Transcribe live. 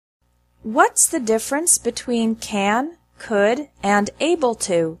What's the difference between can, could, and able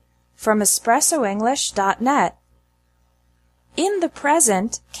to? From EspressoEnglish.net. In the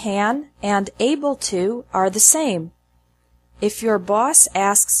present, can and able to are the same. If your boss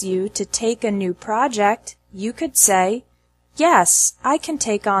asks you to take a new project, you could say, "Yes, I can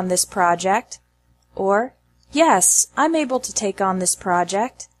take on this project," or "Yes, I'm able to take on this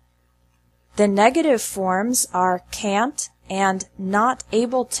project." The negative forms are can't and not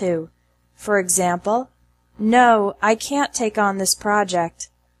able to. For example, "No, I can't take on this project."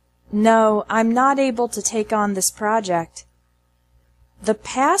 "No, I'm not able to take on this project." The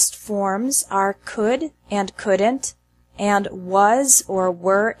past forms are could and couldn't, and was or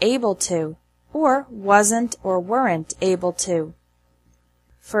were able to, or wasn't or weren't able to.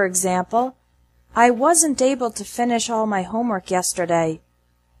 For example, "I wasn't able to finish all my homework yesterday."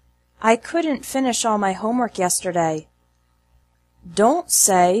 "I couldn't finish all my homework yesterday." Don't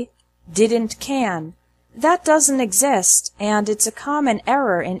say, "didn't can." That doesn't exist, and it's a common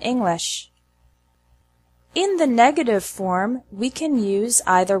error in English. In the negative form, we can use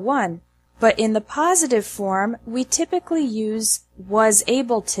either one, but in the positive form, we typically use was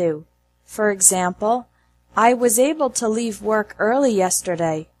able to. For example, "I was able to leave work early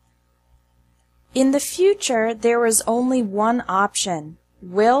yesterday." In the future, there is only one option,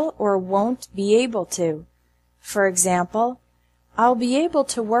 will or won't be able to. For example, "I'll be able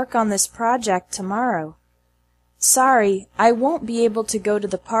to work on this project tomorrow." "Sorry, I won't be able to go to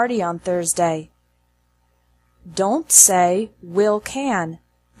the party on Thursday." Don't say will can.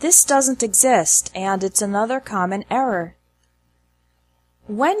 This doesn't exist, and it's another common error.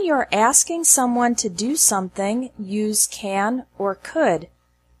 When you're asking someone to do something, use can or could.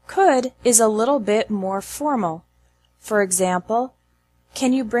 Could is a little bit more formal. For example,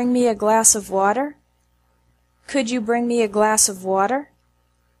 "Can you bring me a glass of water?" "Could you bring me a glass of water?"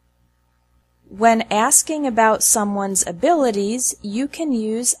 When asking about someone's abilities, you can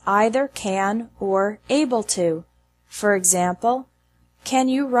use either can or able to. For example, "Can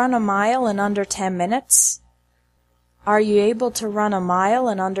you run a mile in under 10 minutes?" "Are you able to run a mile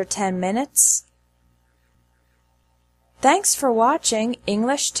in under 10 minutes?" Thanks for watching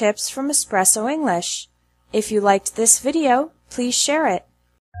English Tips from Espresso English. If you liked this video, please share it.